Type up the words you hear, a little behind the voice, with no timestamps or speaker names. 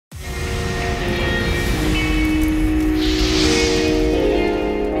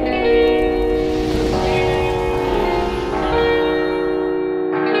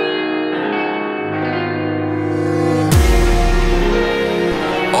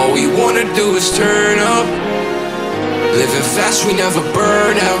All we wanna do is turn up. Living fast, we never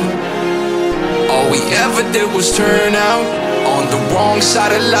burn out. All we ever did was turn out on the wrong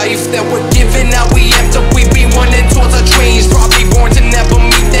side of life that we're giving out. We amped up, we be running towards our dreams. Probably born to never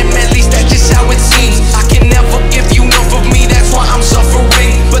meet them, at least that's just how it seems. I can never give you enough of me, that's why I'm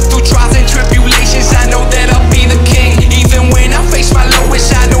suffering. But through trials and tribulations, I know that I'll be the king. Even when I face my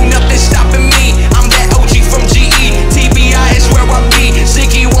lowest, I know nothing's stopping me. I'm that OG from GE, TBI is where I be.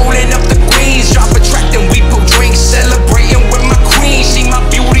 Ziggy rolling up the greens, drop a track, then we pull drinks. Celebrating with my queen, she my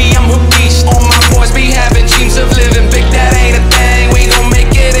beauty, I'm her beast. All my boys be having dreams of living big, that ain't a thing. We gon'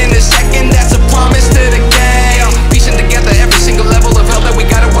 make it in a second, that's a promise to the gang. Piecing together every single level of hell that we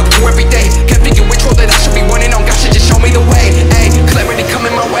gotta work through every day. Can't figure which road that I should be running on, God should just show me the way. Ay, clarity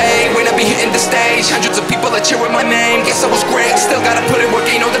coming my way when I be hitting the stage. Hundreds of people are cheering my name, guess I was great. Still gotta put in work,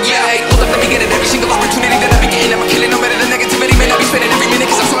 ain't no debate. Hold up, let me get it, every single opportunity that I be getting, I'm killing no matter the negativity. Man, I be spending every minute,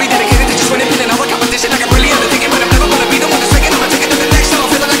 cause I'm solely dedicated to just winning. Pinning all the competition, I got really undertaken, but I'm never gonna be the one that's faking. I'ma take it to the next level,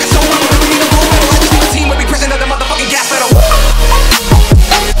 feeling like it's so wrong. I need a gold medal, I just need a team with me present at the motherfucking gas pedal.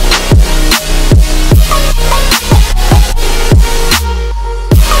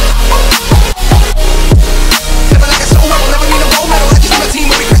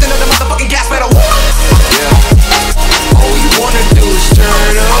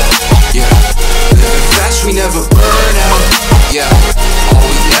 We never burn out, yeah. All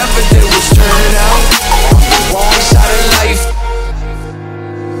we ever did was turn out on the wrong side of life.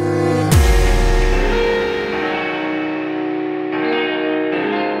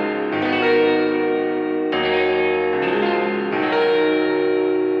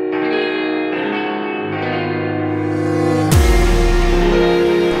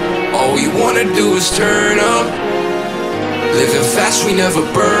 All we wanna do is turn up. Living fast, we never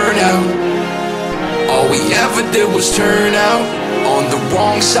burn out. All we ever did was turn out on the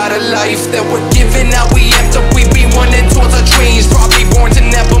wrong side of life that we're giving out. We amped up, we be running towards our dreams. Probably born to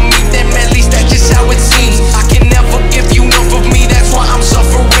never meet them, at least that's just how it seems. I can never give you enough of me, that's why I'm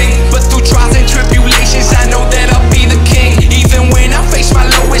suffering. But through trials and tribulations, I know that I'll be the king. Even when I face my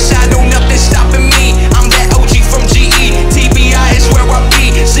lowest, I know nothing's stopping me. I'm that OG from GE, TBI is where I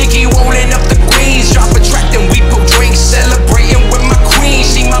be. Ziggy rolling up the greens, drop a track, then we pull drinks. Celebrating with my queen,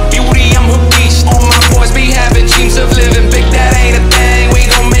 she my beauty, I'm her beast. All my boys be having dreams of living big, that ain't a thing. We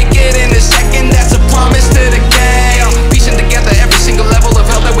gon' make it in a second, that's a promise to the gang. Piecing together every single level of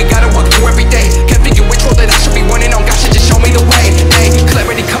hell that we gotta work through every day. Can't figure which road that I should be running on, God should just show me the way. Ay,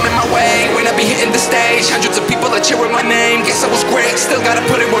 clarity coming my way when I be hitting the stage. Hundreds of people are cheering my name, guess I was great. Still gotta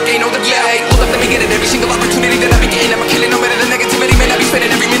put in work, ain't no debate. Hold up, let me get it, every single opportunity that I be getting, I'm killing no matter the negativity. Man, I be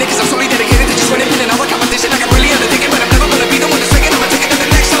spending every minute, cause I'm solely dedicated to just winning. Pinning all the competition, I got really undertaken, but I'm never gonna be the one that's faking. I'ma take it to the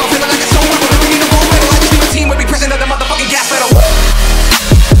next level, feeling like it's so wrong. I need a gold medal, I just need a team with me present at the motherfucking gas pedal.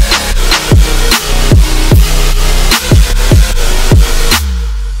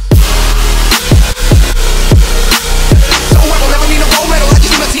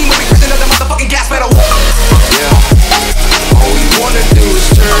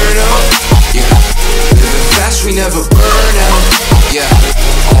 We never burn out, yeah.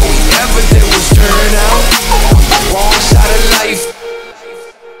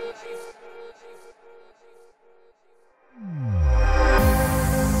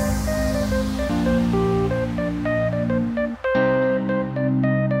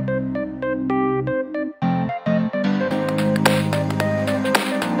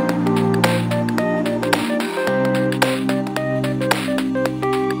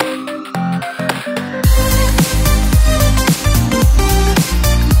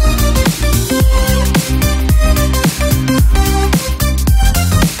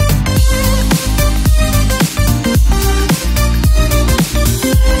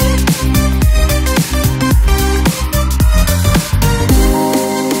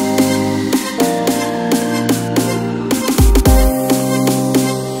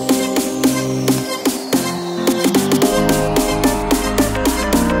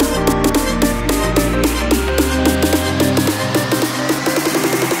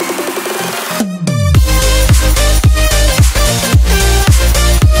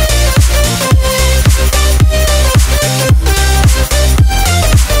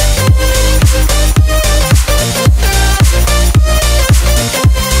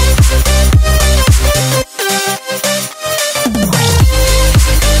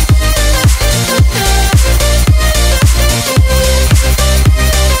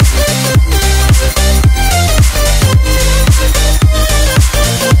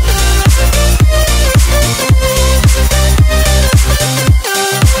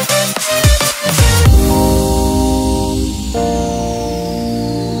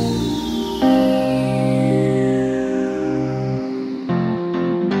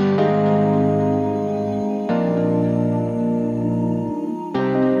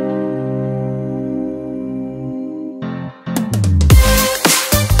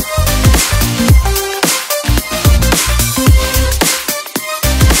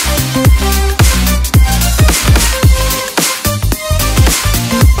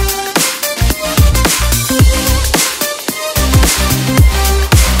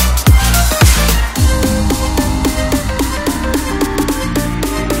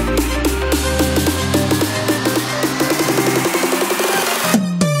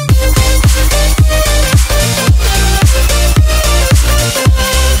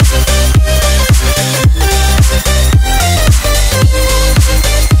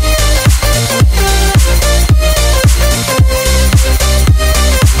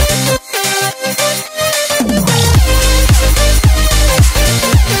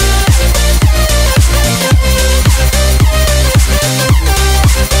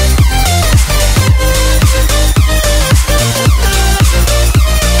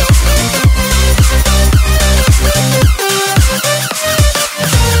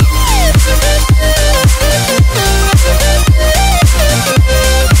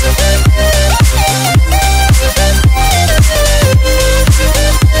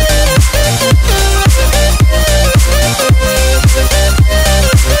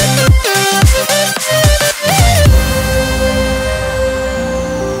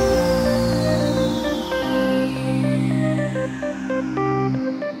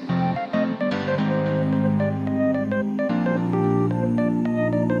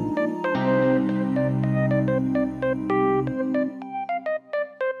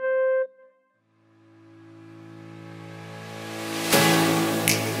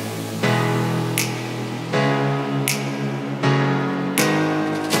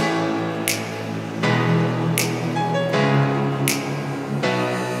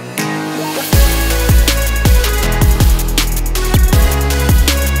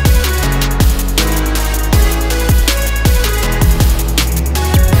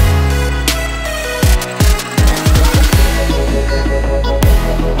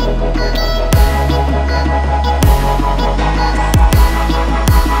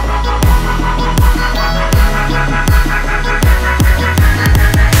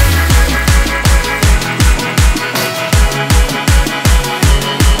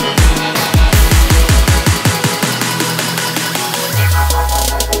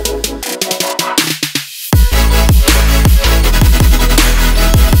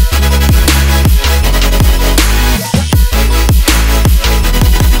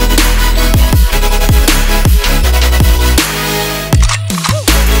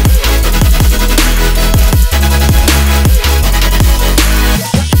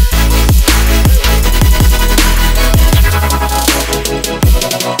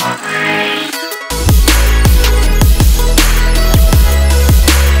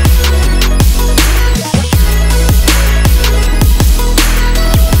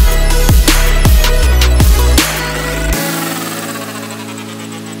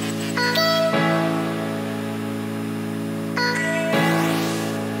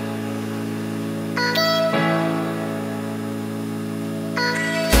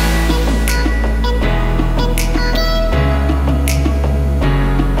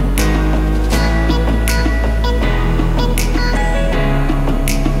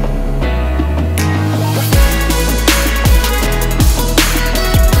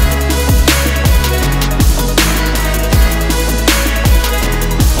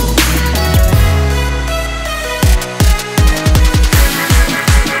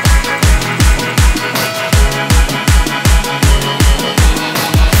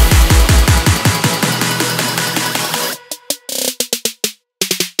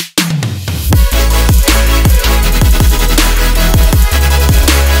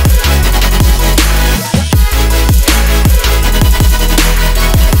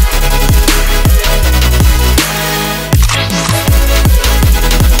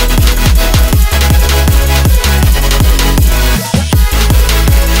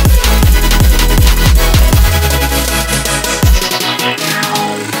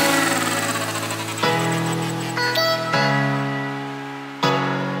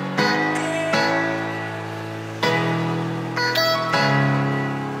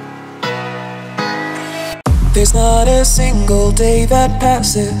 not a single day that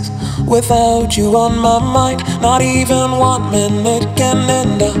passes without you on my mind. Not even 1 minute can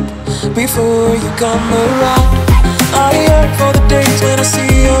end up before you come around. I yearn for the days when I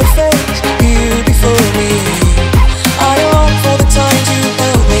see your face here before me. I long for the times you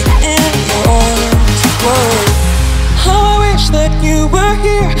held me in your arms. Whoa. How I wish that you were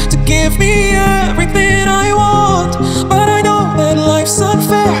here to give me everything I want. But I know that life's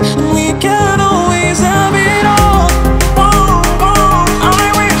unfair and we can't always have it all. Whoa, whoa, I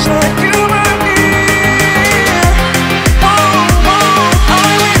wish that you were here. Whoa, whoa,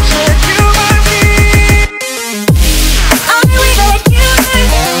 I wish that you were here. I wish that you were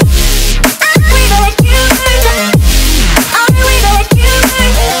here. I wish that you were here. I wish that you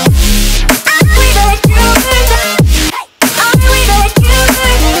were here. I wish that you were here. I wish that you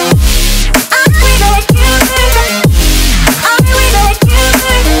were here. I wish that you were here. I wish that you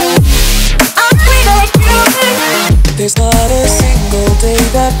were here. I wish that you were here. There's not a single day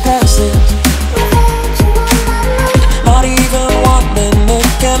that passes, not even 1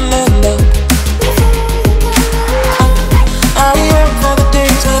 minute can end up. I yearn for the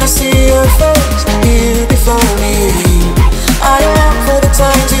days when I see your face here before me. I yearn for the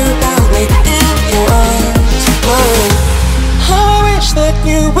times you held me in your arms. Whoa. How I wish that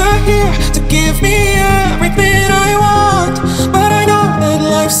you were here to give me everything I want. But I know that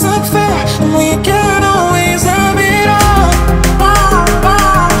life's unfair and we can't always have it all. Whoa, whoa,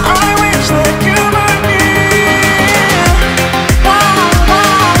 I wish that you were here. Whoa, whoa,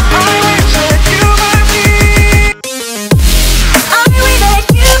 I wish that you were here. I wish that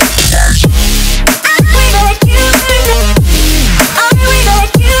you were here. I wish that you were here. I wish that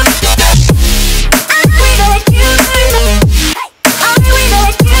you were here. I wish that you were here. I wish that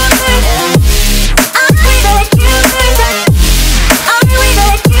you were here. I wish that you were here. I wish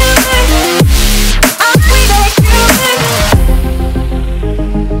that you were here. I wish that you were here.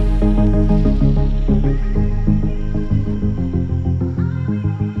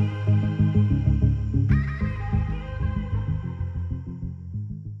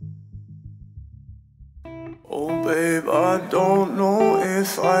 Oh babe, I don't know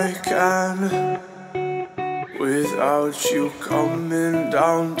if I can, without you coming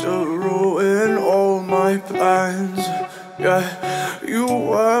down to ruin all my plans. Yeah, you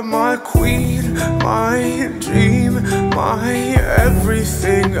were my queen, my dream, my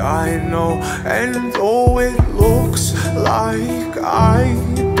everything I know. And though it looks like I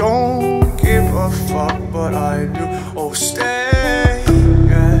don't give a fuck, but I do. Oh stay,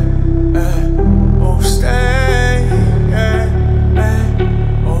 yeah, oh stay, yeah,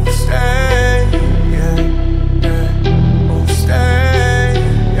 oh stay, yeah, oh stay,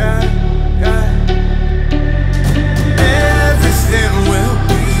 yeah, yeah. Everything will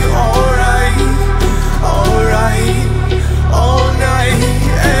be alright, alright, all night.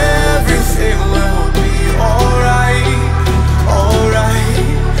 Everything will be alright, alright,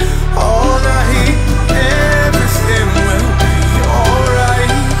 all night. Everything will be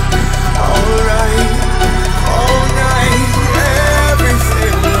alright, alright, all night.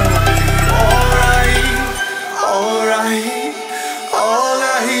 Everything will be alright, alright, all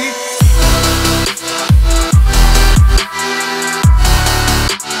night.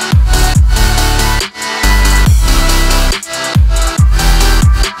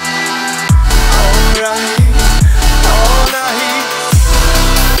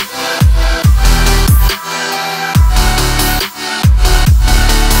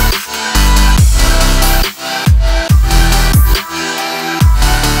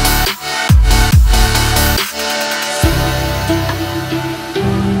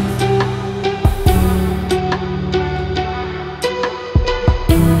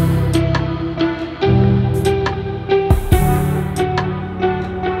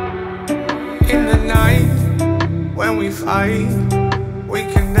 In the night, when we fight, we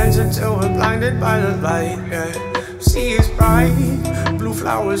can dance until we're blinded by the light, yeah. Sea is bright, blue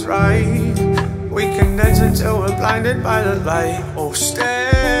flowers right. We can dance until we're blinded by the light. Oh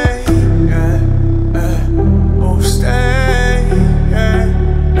stay, yeah, oh stay, yeah,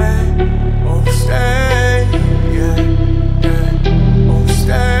 oh stay, yeah, oh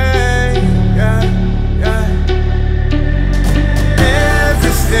stay, yeah, yeah.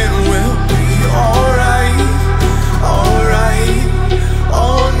 Everything will be alright, alright,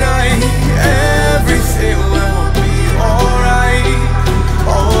 all night. Everything will be alright,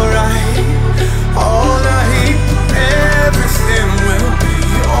 alright, all night. Everything will be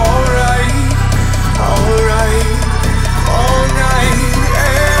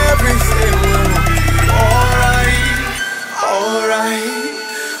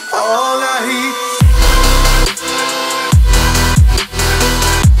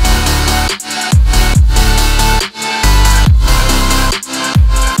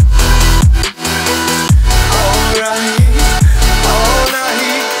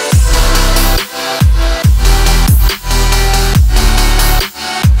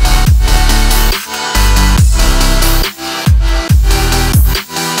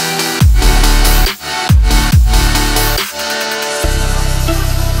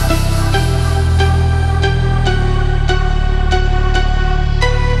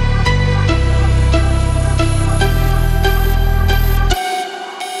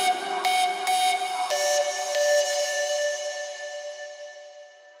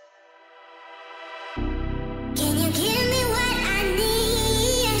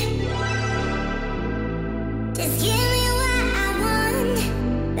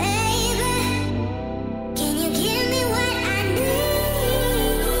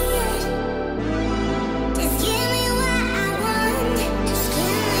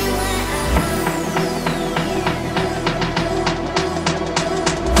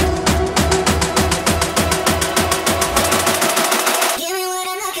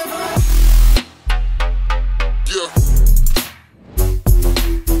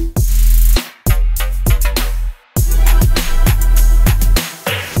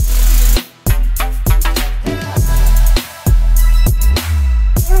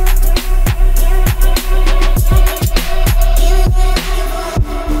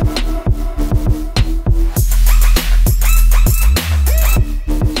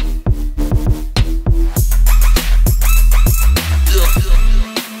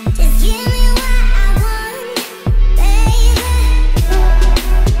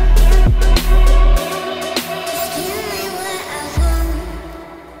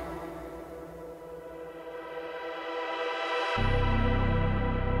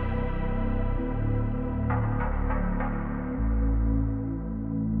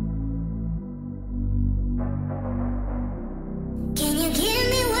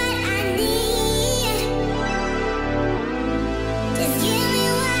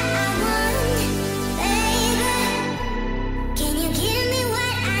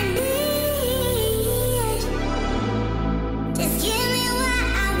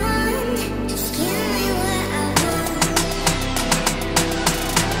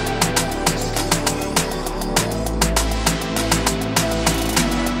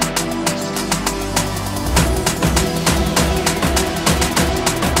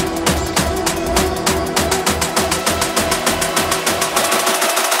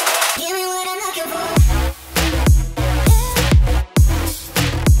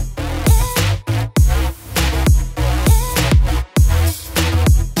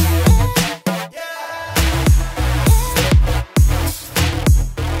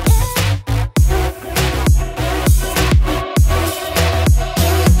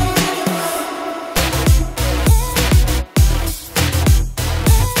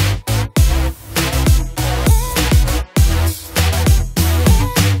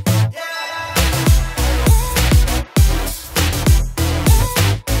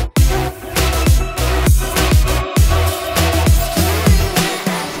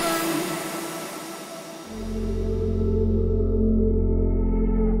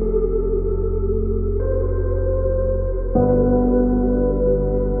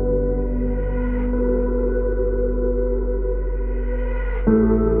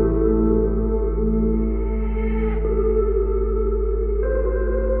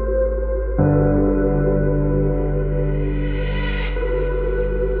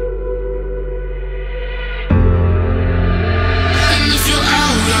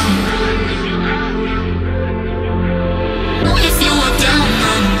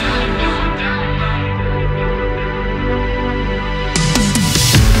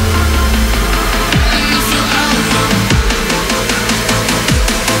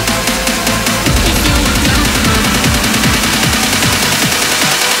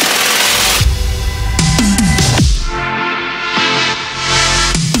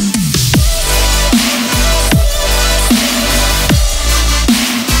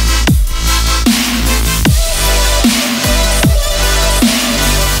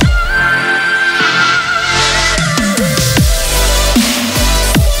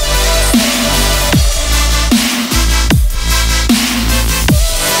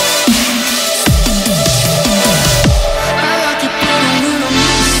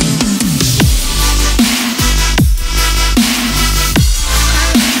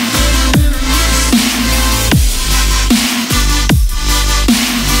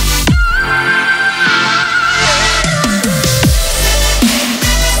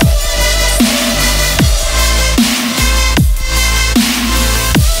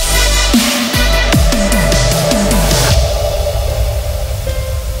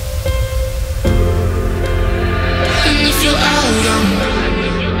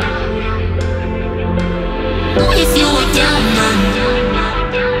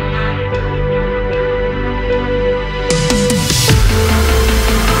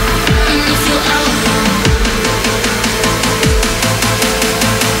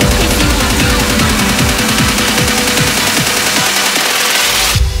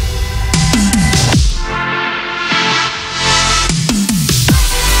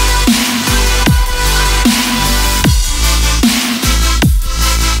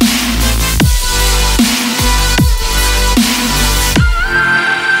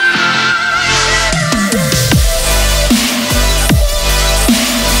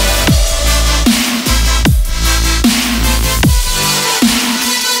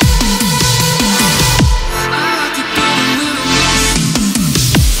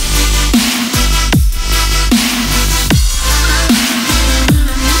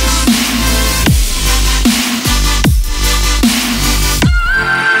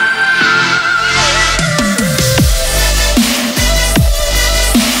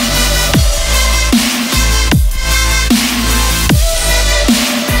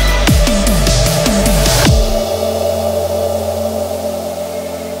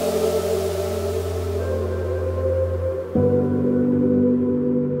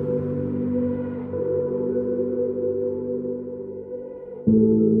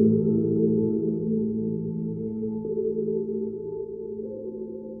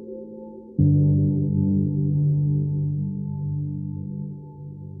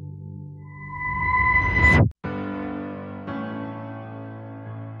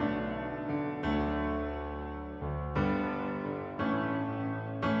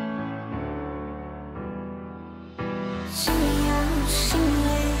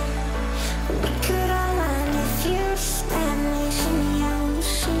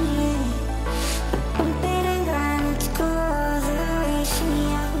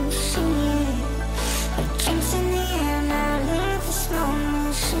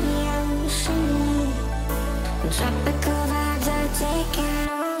Tropical vibes are taking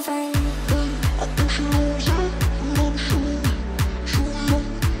over.